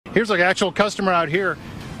Here's like an actual customer out here.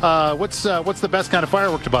 What's the best kind of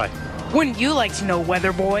firework to buy? Wouldn't you like to know,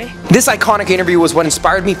 weather boy? This iconic interview was what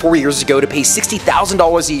inspired me 4 years ago to pay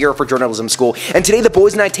 $60,000 a year for journalism school, and today the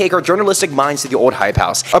boys and I take our journalistic minds to the old Hype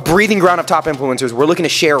House, a breathing ground of top influencers. We're looking to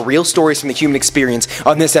share real stories from the human experience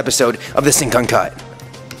on this episode of TheSync Uncut.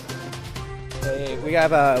 Hey, we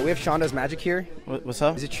have Shonda's Magic here. What's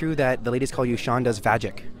up? Is it true that the ladies call you Shonda's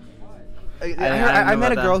Vagic? I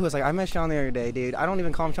met a girl who was like, I met Sean the other day, dude. I don't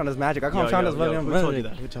even call him Shonda's Magic. I call him Shonda's Vagic. Who told you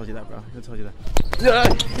that? Who told you that, bro? Who told you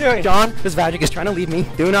that? John, this Vagic is trying to leave me.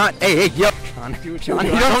 Do not. Hey, yep. Sean, you don't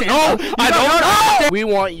know. I don't know. We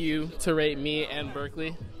want you to rate me and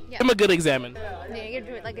Berkeley. Yeah. I'm a good examiner. Yeah, you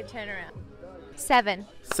gotta do it like a 10 around. 7.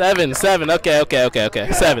 7.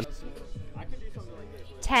 Okay. 7.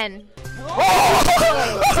 10.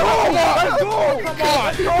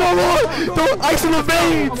 Don't ice in the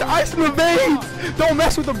veins. Ice in the veins. Don't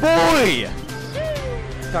mess with the boy.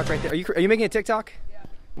 TikTok right there. Are you making a TikTok?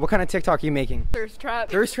 What kind of TikTok are you making? Thirst trap.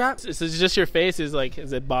 Thirst trap? So it's just your face? Is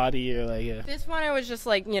it body or like? Yeah. This one I was just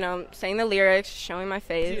like, saying the lyrics, showing my Give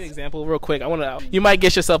me an face. example real quick. You might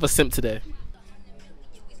get yourself a simp today.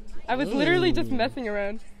 I was literally just messing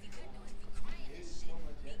around.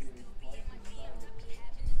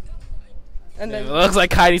 And then It looks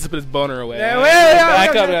like Kai needs to put his boner away.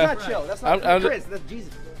 That's not chill. That's not Chris. That's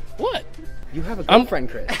Jesus. What? You have a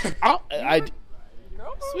girlfriend, Chris.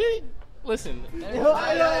 Sweet. Listen.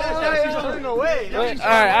 No way. All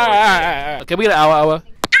right. Okay, we got an hour.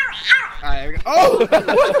 Alright, here we go.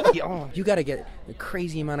 Oh! You gotta get a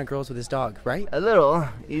crazy amount of girls with this dog, right? A little.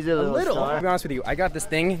 He's a little star. To be honest with you, I got this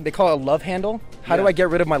thing. They call it a love handle. How do I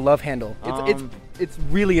get rid of my love handle? It's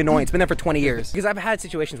really annoying. It's been there for 20 years. Because I've had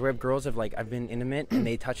situations where girls have I've been intimate and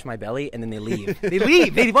they touch my belly and then they leave. They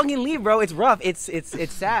leave. They fucking leave, bro. It's rough. It's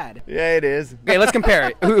sad. Yeah, it is. Okay, let's compare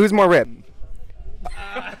it. Who's more ripped?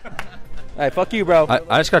 Alright, fuck you, bro.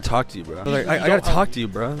 I just gotta talk to you, bro. I gotta talk to you,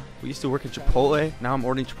 bro. We used to work at Chipotle. Now I'm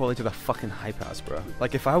ordering Chipotle to the fucking Hype House, bro.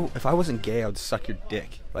 Like, if I wasn't gay, I would suck your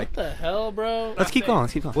dick. Like, What the hell, bro? let's keep going.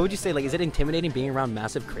 What would you say? Is it intimidating being around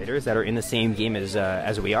massive creators that are in the same game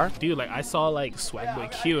as we are? Dude, I saw Swag Boy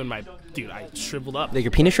Q and I shriveled up. Like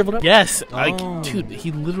your penis shriveled up? Yes, dude,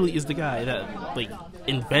 he literally is the guy that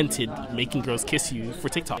invented making girls kiss you for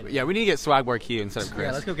TikTok. Yeah, we need to get Swag Boy Q instead of Chris.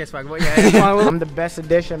 Yeah, let's go get Swag Boy. Yeah. I'm the best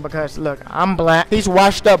addition because, look, I'm black. He's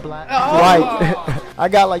washed up black. White. I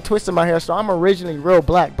got twists in my hair, so I'm originally real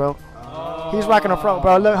black, bro. He's rocking a fro,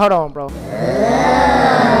 bro. Look, hold on, bro.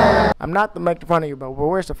 I'm not to make fun of you, bro, but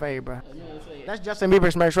where's the fade, bro? That's Justin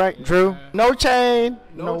Bieber's merch, right? Drew? No chain,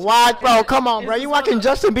 no watch. Bro, come on, bro. You rocking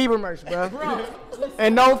Justin Bieber merch, bro.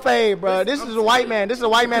 And no fade, bro. This is a white man. This is a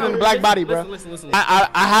white man in a black body, bro. Listen.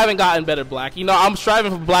 I haven't gotten better black. I'm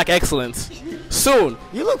striving for black excellence. Soon.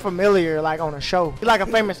 You look familiar, on a show. You're like a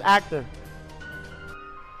famous actor.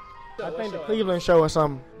 I think the Cleveland show or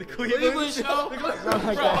something. The Cleveland show?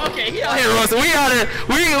 Like that. Okay, he out here, Russell. We out here.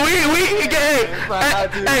 We get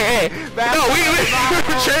Hey. No, we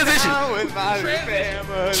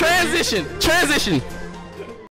transition. Transition.